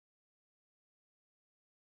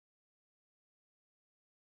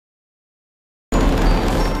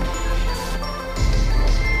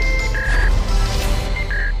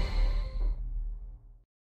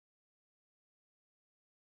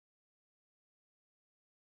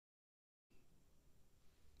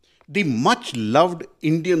The much loved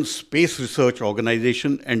Indian Space Research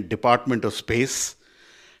Organization and Department of Space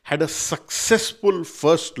had a successful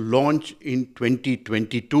first launch in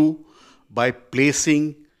 2022 by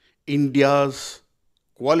placing India's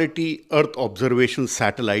Quality Earth Observation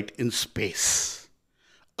Satellite in space.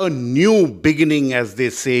 A new beginning, as they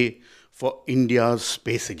say, for India's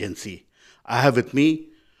space agency. I have with me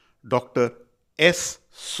Dr. S.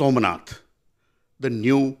 Somanath, the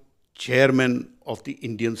new chairman of the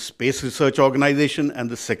Indian Space Research Organization and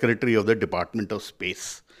the secretary of the Department of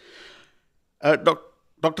Space.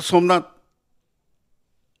 Dr. Somnath,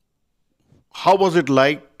 how was it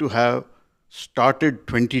like to have started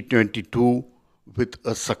 2022 with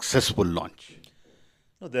a successful launch?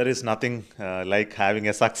 No, there is nothing like having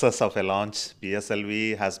a success of a launch.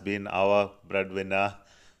 PSLV has been our breadwinner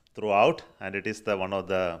throughout, and it is one of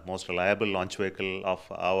the most reliable launch vehicle of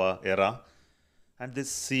our era. And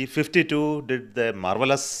this C-52 did the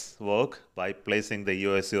marvelous work by placing the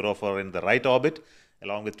ISRO in the right orbit,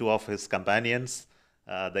 along with two of his companions,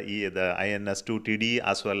 the INS-2TD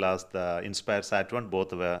as well as the Inspire Sat-1.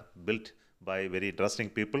 Both were built by very interesting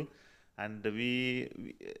people. And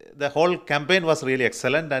the whole campaign was really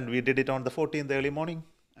excellent, and we did it on the 14th early morning.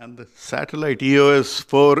 And the satellite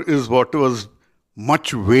EOS-4 is what was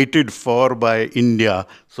much waited for by India,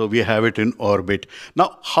 so we have it in orbit.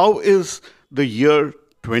 Now, how is the year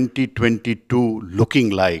 2022 looking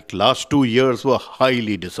like? Last 2 years were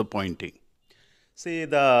highly disappointing. See,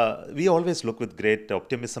 we always look with great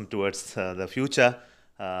optimism towards the future.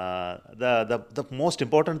 The most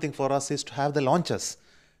important thing for us is to have the launches.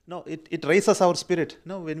 No, it raises our spirit.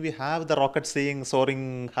 No, when we have the rocket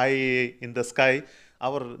soaring high in the sky,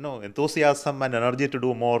 our enthusiasm and energy to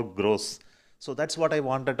do more grows. So that's what I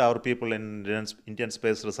wanted our people in Indian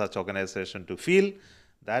Space Research Organization to feel,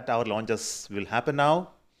 that our launches will happen now.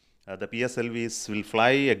 The PSLVs will fly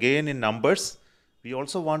again in numbers. We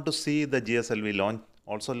also want to see the GSLV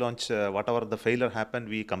launch whatever the failure happened,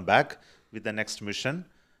 we come back with the next mission.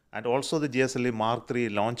 And also the GSLV Mark III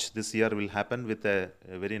launch this year will happen with a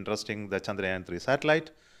very interesting, the Chandrayaan-3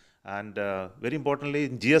 satellite. And very importantly,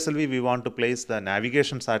 in GSLV, we want to place the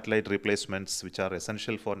navigation satellite replacements, which are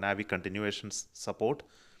essential for Navi continuation support.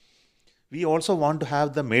 We also want to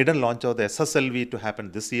have the maiden launch of the SSLV to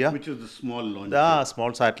happen this year. Which is the small launch vehicle.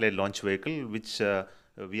 Small satellite launch vehicle, which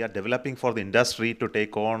we are developing for the industry to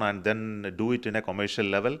take on and then do it in a commercial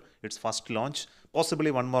level. Its first launch,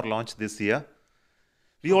 possibly one more launch this year.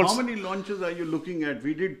 How many launches are you looking at?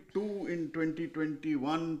 We did 2 in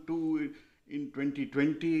 2021, 2 in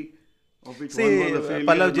 2020, of which one was a failure.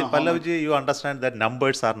 Pallavji, you understand that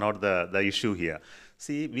numbers are not the issue here.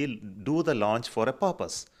 See, we'll do the launch for a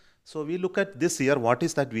purpose. So we look at this year, what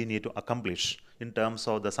is that we need to accomplish in terms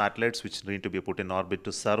of the satellites which need to be put in orbit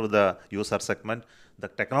to serve the user segment, the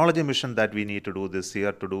technology mission that we need to do this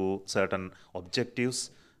year to do certain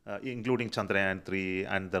objectives, including Chandrayaan-3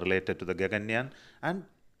 and the related to the Gaganyaan, and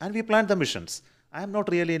we planned the missions. I am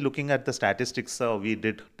not really looking at the statistics. We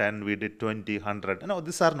did 10, we did 20, 100. No,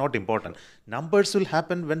 these are not important. Numbers will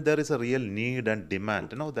happen when there is a real need and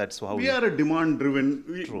demand. That's how we are a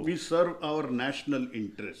demand-driven. We serve our national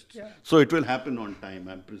interests. Yeah. So it will happen on time,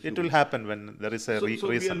 I'm presuming. It will happen when there is a reason. So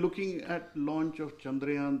we are looking at launch of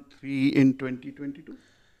Chandrayaan-3 in 2022?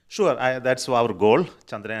 Sure, that's our goal.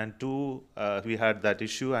 Chandrayaan-2, we had that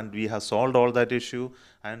issue and we have solved all that issue,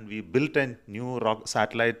 and we built a new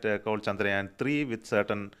satellite called Chandrayaan-3 with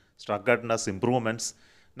certain ruggedness improvements.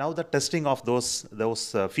 Now the testing of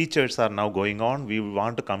those features are now going on. We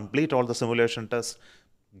want to complete all the simulation tests,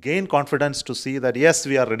 gain confidence to see that yes,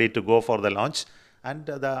 we are ready to go for the launch. And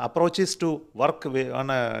the approach is to work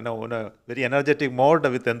on a very energetic mode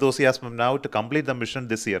with enthusiasm now to complete the mission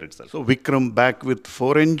this year itself. So Vikram back with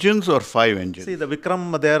 4 engines or 5 engines? See, the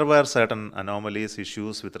Vikram, there were certain anomalies,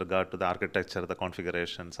 issues with regard to the architecture, the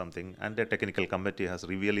configuration, something. And the technical committee has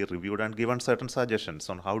really reviewed and given certain suggestions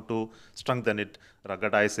on how to strengthen it,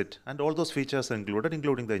 ruggedize it. And all those features are included,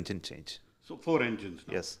 including the engine change. So 4 engines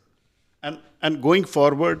now. Yes. And going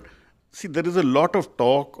forward, see, there is a lot of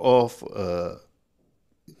talk of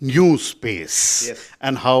new space, yes,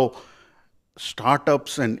 and how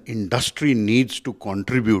startups and industry needs to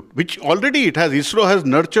contribute, which already it has. ISRO has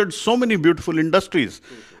nurtured so many beautiful industries.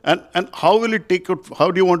 And how will it take it?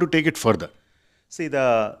 How do you want to take it further? See,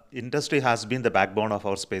 the industry has been the backbone of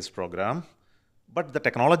our space program, but the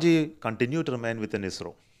technology continue to remain within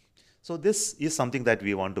ISRO. So this is something that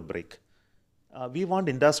we want to break. We want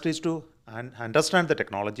industries to understand the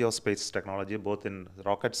technology of space technology, both in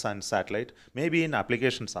rockets and satellite, maybe in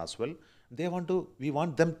applications as well. We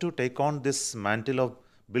want them to take on this mantle of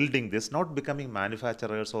building this, not becoming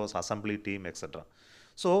manufacturers or assembly team, etc.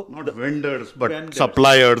 So Not vendors, but vendors.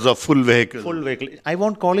 suppliers of full vehicles. Full vehicle. I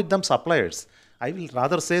won't call it them suppliers. I will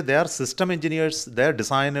rather say they are system engineers, they are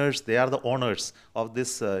designers, they are the owners of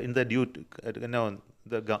this in the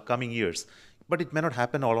coming years. But it may not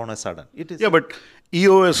happen all on a sudden. It is. Yeah, but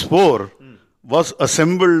EOS 4 was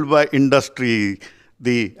assembled by industry,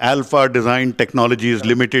 the Alpha Design Technologies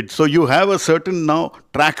Limited. So you have a certain now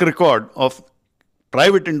track record of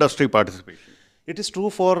private industry participation. It is true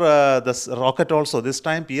for this rocket also. This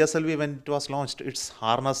time PSLV, when it was launched, its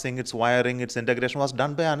harnessing, its wiring, its integration was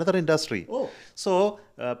done by another industry. Oh. So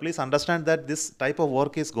please understand that this type of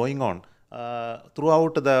work is going on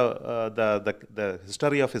throughout the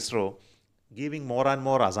history of ISRO, giving more and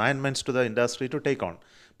more assignments to the industry to take on.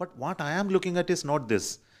 But what I am looking at is not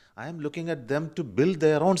this. I am looking at them to build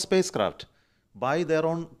their own spacecraft by their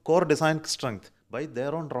own core design strength, by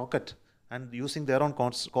their own rocket, and using their own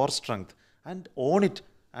core strength, and own it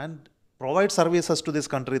and provide services to this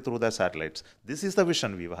country through their satellites. This is the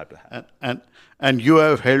vision we have to have. And you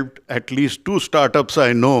have helped at least 2 startups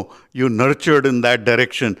I know you nurtured in that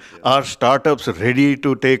direction. Yeah. Are startups ready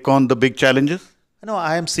to take on the big challenges? No,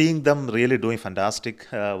 I am seeing them really doing fantastic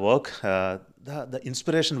work. The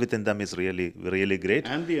inspiration within them is really, really great.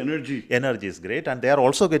 And the energy. Energy is great. And they are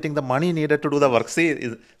also getting the money needed to do the work.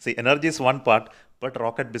 See, energy is one part, but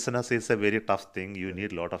rocket business is a very tough thing. You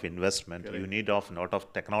need a lot of investment. Correct. You need a lot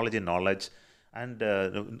of technology knowledge. And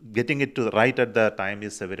getting it to right at the time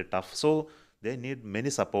is very tough. So they need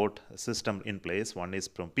many support system in place. One is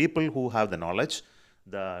from people who have the knowledge.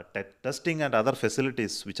 The testing and other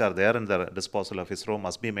facilities which are there in the disposal of ISRO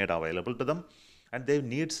must be made available to them. And they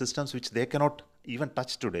need systems which they cannot even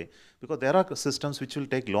touch today, because there are systems which will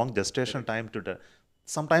take long gestation time to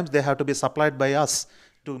sometimes they have to be supplied by us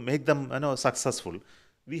to make them successful.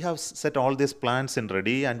 We have set all these plans in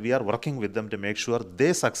ready, and we are working with them to make sure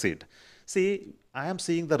they succeed. See, I am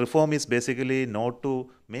seeing the reform is basically not to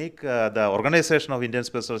make the organization of Indian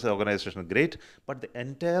Space Research Organization great, but the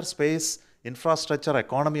entire space infrastructure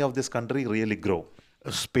economy of this country really grow.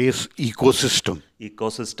 A space ecosystem.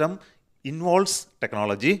 Ecosystem involves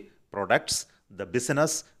technology, products, the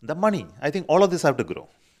business, the money. I think all of this have to grow.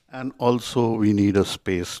 And also we need a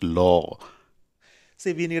space law.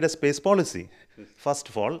 See, we need a space policy. First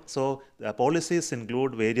of all, so the policies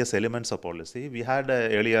include various elements of policy. We had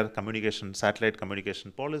earlier satellite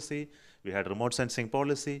communication policy. We had remote sensing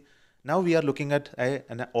policy. Now we are looking at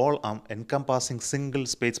an all-encompassing single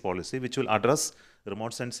space policy, which will address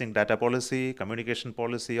remote sensing data policy, communication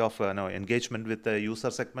policy of engagement with the user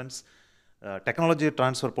segments, technology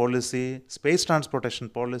transfer policy, space transportation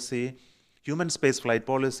policy, human space flight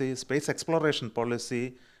policy, space exploration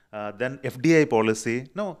policy, then FDI policy.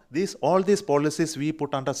 No, all these policies we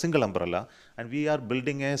put under single umbrella, and we are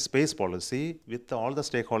building a space policy with all the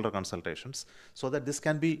stakeholder consultations so that this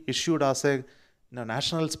can be issued as a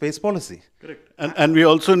national space policy. Correct. And we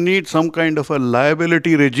also need some kind of a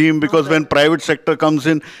liability regime, because when private sector comes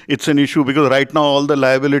in, it's an issue, because right now all the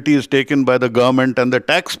liability is taken by the government and the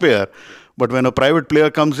taxpayer. But when a private player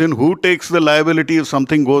comes in, who takes the liability if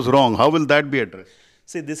something goes wrong? How will that be addressed?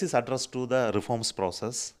 See, this is addressed to the reforms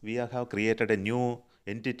process. We have created a new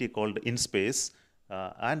entity called InSpace,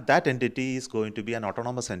 and that entity is going to be an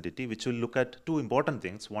autonomous entity which will look at 2 important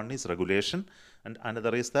things. One is regulation, and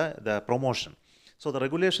another is the promotion. So the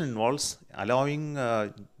regulation involves allowing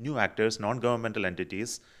new actors, non-governmental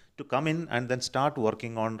entities, to come in and then start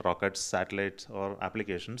working on rockets, satellites, or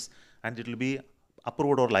applications, and it will be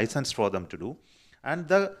approved or licensed for them to do. And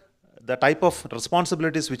the type of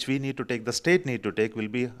responsibilities which we need to take, the state need to take, will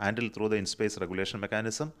be handled through the in-space regulation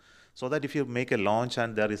mechanism, so that if you make a launch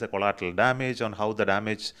and there is a collateral damage, on how the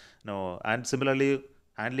damage, and similarly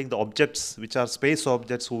handling the objects which are space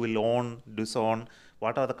objects, who will own, disown,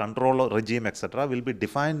 what are the control regime, etc., will be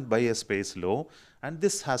defined by a space law, and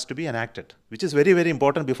this has to be enacted, which is very, very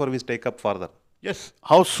important before we take up further. Yes.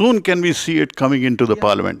 How soon can we see it coming into the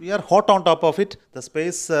parliament? We are hot on top of it. The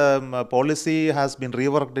space policy has been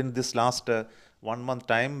reworked in this last 1 month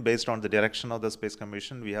time based on the direction of the Space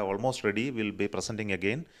Commission. We have almost ready. We'll be presenting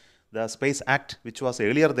again. The Space Act, which was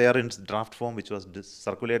earlier there in draft form, which was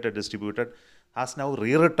circulated, distributed, has now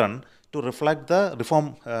rewritten to reflect the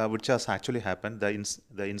reform which has actually happened, the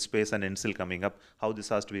InSpace and INSIL coming up, how this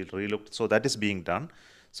has to be relooked. So that is being done.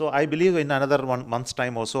 So I believe in another 1 month's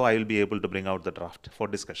time also, I will be able to bring out the draft for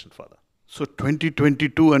discussion further. So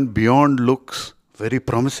 2022 and beyond looks very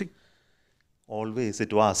promising. Always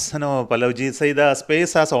it was. Pallavji, say the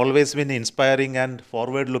space has always been inspiring and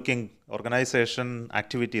forward-looking organization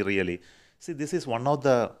activity really. See, this is one of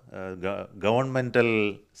the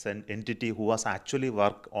governmental entity who has actually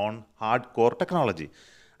worked on hardcore technology.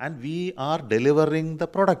 and we are delivering the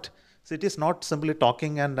product. So it is not simply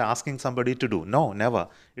talking and asking somebody to do. No, never.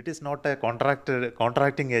 It is not a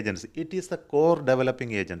contracting agency. It is the core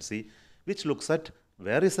developing agency which looks at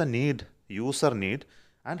where is the need, user need,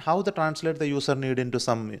 and how to translate the user need into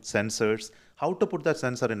some sensors, how to put that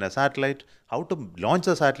sensor in a satellite, how to launch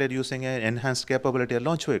the satellite using an enhanced capability, a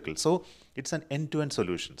launch vehicle. So it's an end-to-end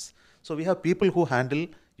solutions. So we have people who handle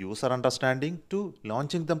user understanding to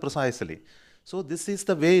launching them precisely. So this is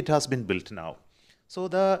the way it has been built now. So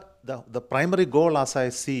the primary goal, as I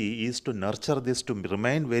see, is to nurture this to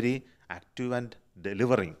remain very active and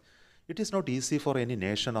delivering. It is not easy for any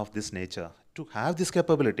nation of this nature to have this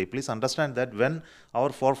capability. Please understand that when our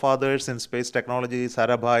forefathers in space technology,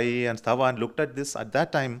 Sarabhai and Dhawan, looked at this at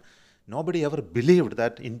that time, nobody ever believed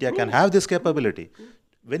that India can have this capability.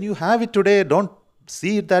 When you have it today, don't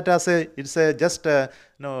see it that as a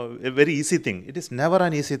very easy thing. It is never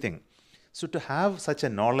an easy thing. So to have such a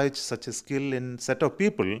knowledge, such a skill in set of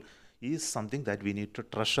people is something that we need to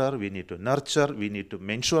treasure, we need to nurture, we need to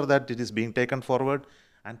ensure that it is being taken forward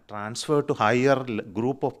and transferred to higher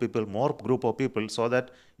group of people, more group of people, so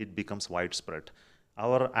that it becomes widespread.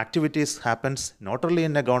 Our activities happens not only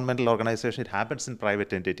in a governmental organization, it happens in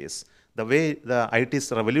private entities. The way the IT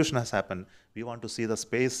revolution has happened, we want to see the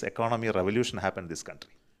space economy revolution happen in this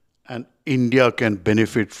country. And India can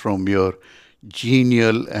benefit from your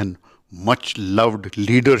genial and much loved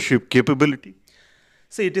leadership capability.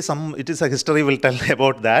 See, it is a history will tell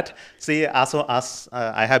about that. See, as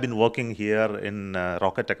I have been working here in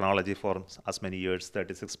rocket technology for as many years,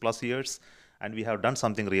 36 plus years, and we have done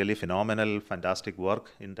something really phenomenal, fantastic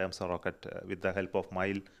work in terms of rocket with the help of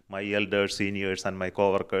my elders, seniors, and my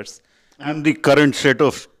co-workers. And the current set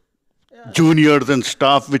of juniors and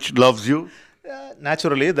staff which loves you.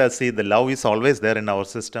 Naturally, the love is always there in our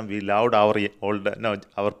system. We loved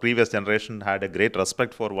our previous generation had a great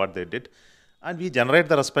respect for what they did. And we generate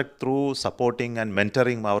the respect through supporting and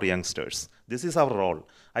mentoring our youngsters. This is our role.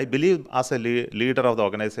 I believe as a leader of the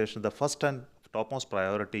organization, the first and topmost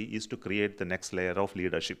priority is to create the next layer of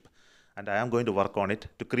leadership. And I am going to work on it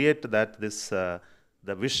to create that the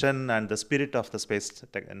vision and the spirit of the space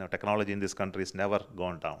technology in this country is never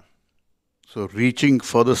gone down. So reaching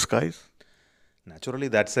for the skies? Naturally,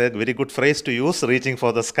 that's a very good phrase to use, reaching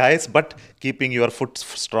for the skies, but keeping your foot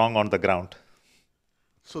strong on the ground.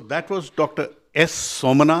 So that was Dr. S.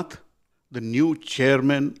 Somanath, the new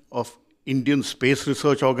chairman of Indian Space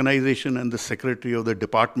Research Organization and the secretary of the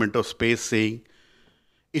Department of Space, saying,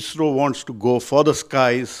 ISRO wants to go for the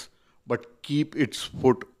skies, but keep its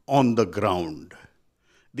foot on the ground.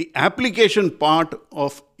 The application part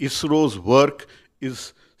of ISRO's work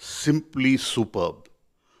is simply superb.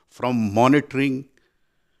 From monitoring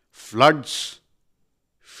floods,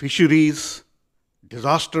 fisheries,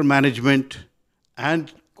 disaster management,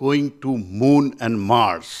 and going to Moon and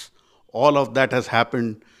Mars. All of that has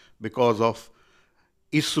happened because of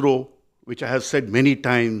ISRO, which I have said many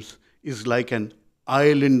times, is like an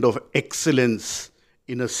island of excellence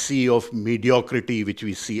in a sea of mediocrity which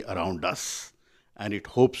we see around us. And it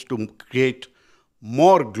hopes to create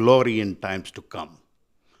more glory in times to come.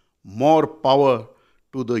 More power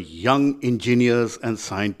to the young engineers and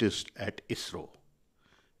scientists at ISRO.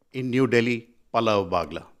 In New Delhi, Pallava,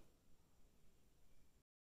 Bagla.